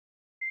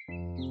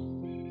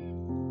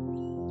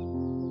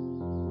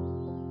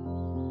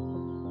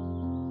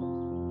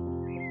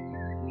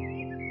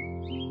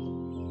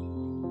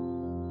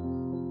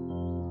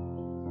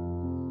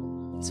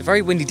It's a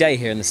very windy day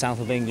here in the south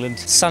of England.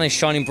 The sun is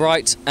shining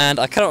bright, and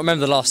I cannot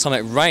remember the last time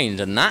it rained,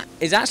 and that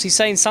is actually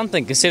saying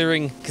something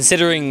considering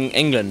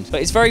England.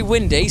 But it's very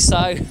windy,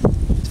 so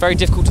it's very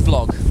difficult to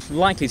vlog.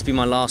 Likely to be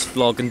my last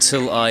vlog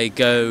until I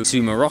go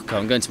to Morocco.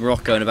 I'm going to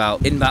Morocco in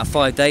about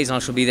 5 days, and I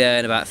shall be there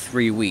in about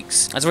 3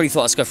 weeks. I just really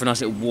thought I'd go for a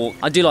nice little walk.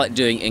 I do like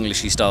doing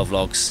Englishy style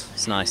vlogs.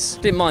 It's nice.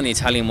 Didn't mind the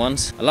Italian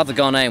ones. I love the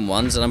Ghanaian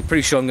ones, and I'm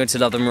pretty sure I'm going to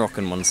love the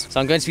Moroccan ones. So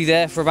I'm going to be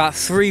there for about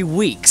 3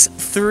 weeks.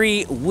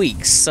 3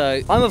 weeks. So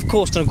I'm of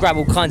course going to grab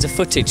all kinds of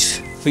footage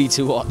for you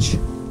to watch.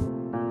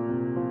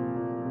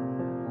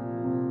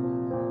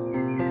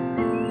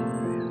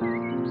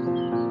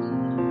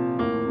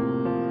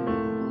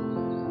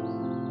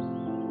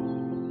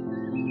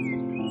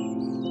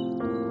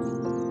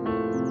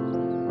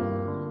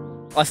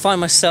 I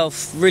find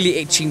myself really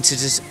itching to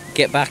just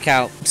get back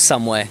out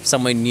somewhere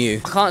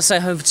new. I can't stay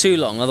home for too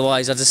long,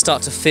 otherwise I just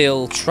start to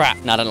feel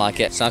trapped and I don't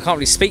like it. So I can't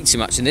really speak too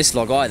much in this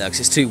vlog either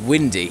because it's too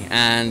windy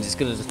and it's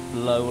gonna just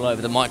blow all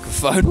over the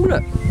microphone. Oh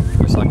look,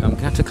 looks like I'm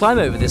gonna have to climb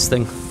over this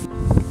thing.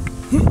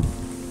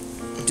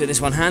 Do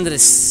this one-handed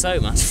is so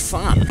much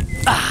fun.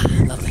 Ah,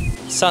 lovely.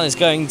 Sun is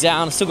going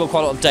down, I've still got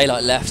quite a lot of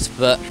daylight left,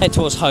 but head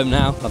towards home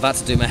now. I'm about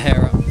to do my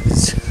hair up.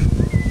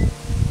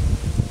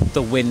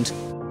 The wind.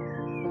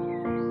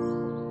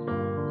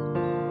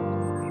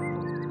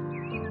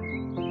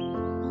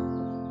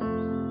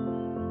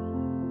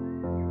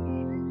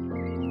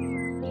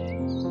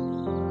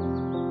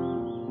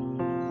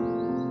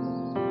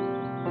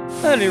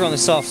 Earlier on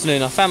this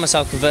afternoon, I found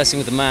myself conversing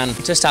with a man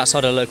just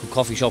outside a local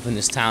coffee shop in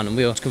this town, and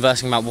we were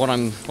conversing about what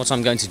I'm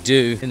going to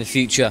do in the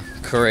future,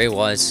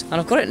 career-wise. And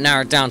I've got it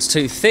narrowed down to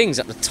 2 things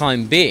at the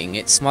time being.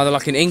 It's either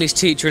like an English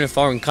teacher in a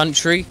foreign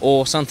country,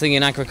 or something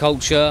in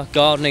agriculture,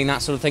 gardening,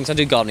 that sort of thing. So I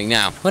do gardening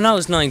now. When I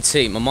was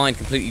 19, my mind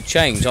completely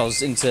changed. I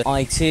was into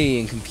IT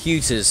and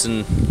computers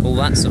and all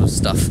that sort of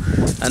stuff.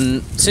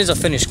 And since I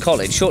finished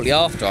college, shortly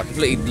after, I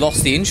completely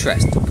lost the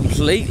interest.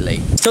 Completely.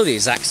 Still the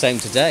exact same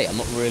today. I'm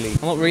not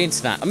really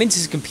into that. I'm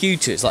into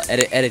computers, like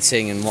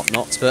editing and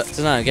whatnot, but I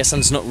don't know, I guess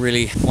I'm just not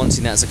really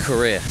wanting that as a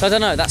career. So I don't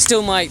know, that's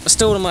still one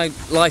of my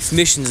life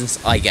missions,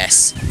 I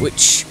guess,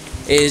 which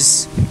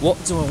is,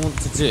 what do I want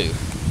to do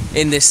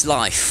in this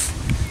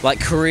life, like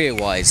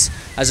career-wise,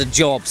 as a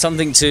job,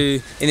 something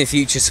to, in the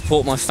future,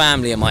 support my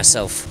family and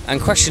myself.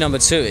 And question number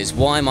 2 is,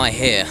 why am I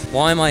here?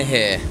 Why am I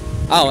here?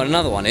 Oh, and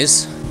another one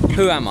is,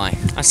 who am I?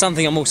 That's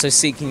something I'm also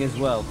seeking as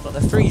well. But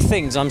the 3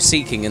 things I'm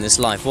seeking in this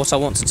life: what I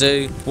want to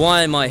do,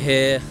 why am I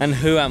here, and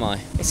who am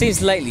I? It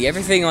seems lately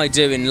everything I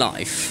do in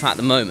life, at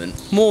the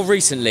moment, more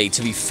recently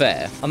to be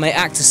fair, I may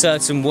act a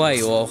certain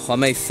way or I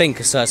may think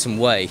a certain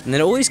way, and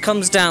then it always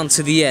comes down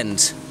to the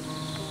end.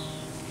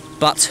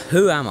 But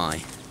who am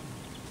I?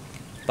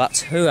 But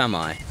who am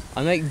I?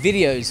 I make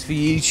videos for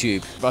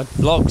YouTube, write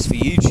blogs for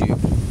YouTube.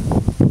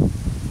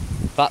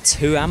 But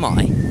who am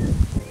I?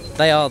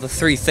 They are the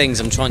 3 things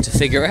I'm trying to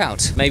figure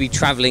out. Maybe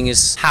travelling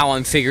is how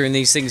I'm figuring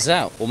these things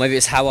out, or maybe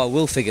it's how I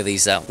will figure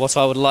these out. What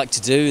I would like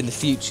to do in the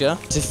future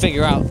to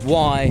figure out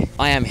why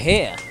I am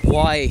here,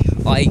 why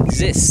I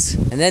exist,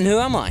 and then who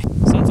am I?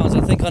 Sometimes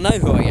I think I know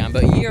who I am,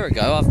 but a year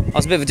ago I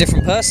was a bit of a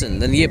different person,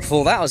 then the year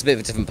before that I was a bit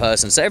of a different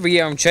person, so every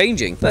year I'm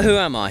changing. But who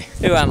am I?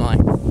 Who am I?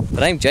 The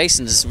name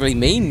Jason doesn't really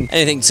mean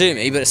anything to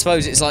me, but I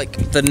suppose it's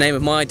like the name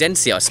of my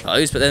identity, I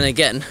suppose. But then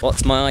again,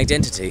 what's my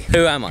identity?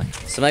 Who am I?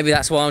 So maybe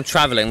that's why I'm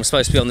travelling. I'm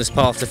supposed to be on this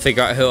path to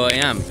figure out who I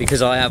am,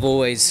 because I have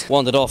always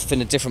wandered off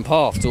in a different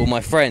path to all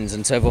my friends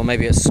and to everyone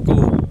maybe at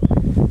school,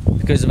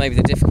 because of maybe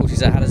the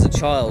difficulties I had as a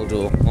child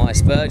or my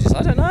Asperger's,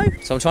 I don't know.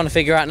 So I'm trying to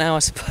figure out now, I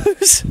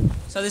suppose.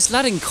 So this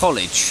lad in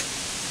college,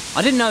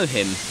 I didn't know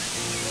him.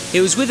 He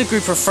was with a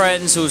group of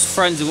friends who was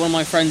friends with one of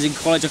my friends in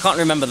college. I can't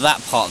remember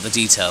that part of the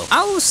detail.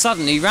 All of a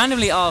sudden, he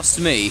randomly asked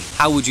me,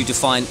 how would you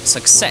define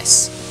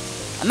success?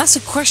 And that's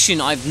a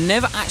question I've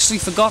never actually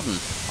forgotten.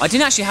 I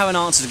didn't actually have an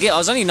answer to give. I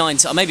was only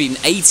 19, maybe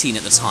 18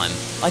 at the time.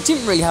 I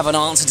didn't really have an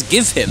answer to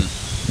give him.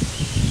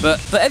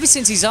 But ever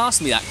since he's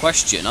asked me that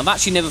question, I've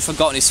actually never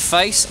forgotten his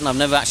face, and I've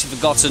never actually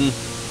forgotten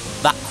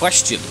that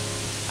question.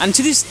 And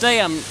to this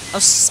day, I'm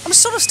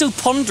sort of still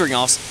pondering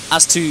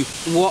as to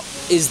what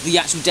is the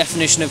actual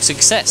definition of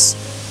success.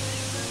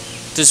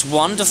 Does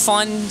one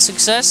define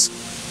success?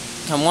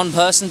 Can one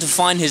person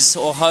define his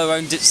or her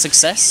own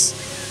success?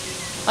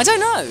 I don't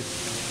know.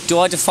 Do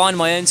I define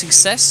my own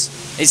success?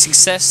 Is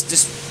success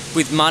just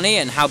with money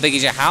and how big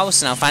is your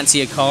house and how fancy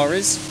your car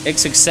is?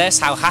 Is success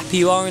how happy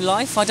you are in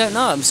life? I don't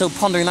know. I'm still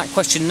pondering that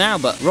question now,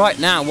 but right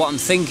now what I'm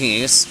thinking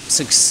is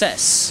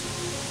success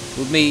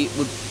would be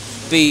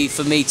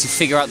for me to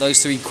figure out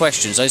those 3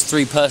 questions, those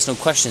 3 personal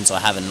questions I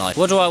have in life.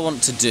 What do I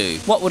want to do?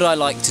 What would I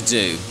like to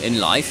do in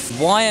life?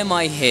 Why am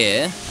I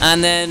here?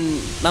 And then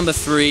number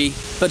 3,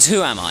 but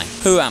who am I?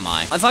 Who am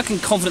I? If I can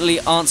confidently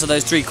answer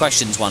those 3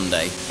 questions one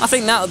day, I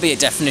think that would be a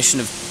definition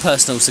of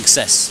personal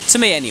success. To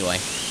me anyway.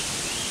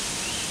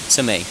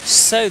 to me.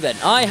 So then,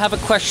 I have a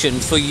question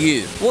for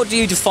you. What do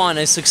you define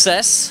as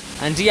success?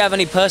 And do you have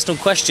any personal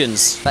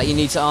questions that you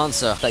need to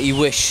answer, that you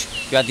wish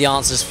you had the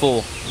answers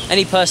for?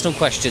 Any personal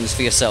questions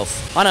for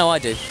yourself? I know I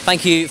do.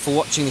 Thank you for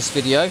watching this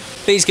video.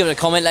 Please give it a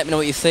comment, let me know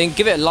what you think.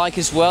 Give it a like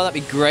as well,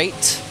 that'd be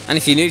great. And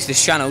if you're new to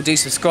this channel, do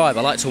subscribe.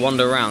 I like to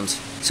wander around.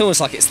 It's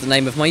almost like it's the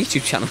name of my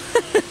YouTube channel.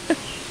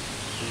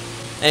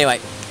 Anyway,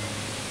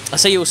 I'll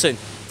see you all soon.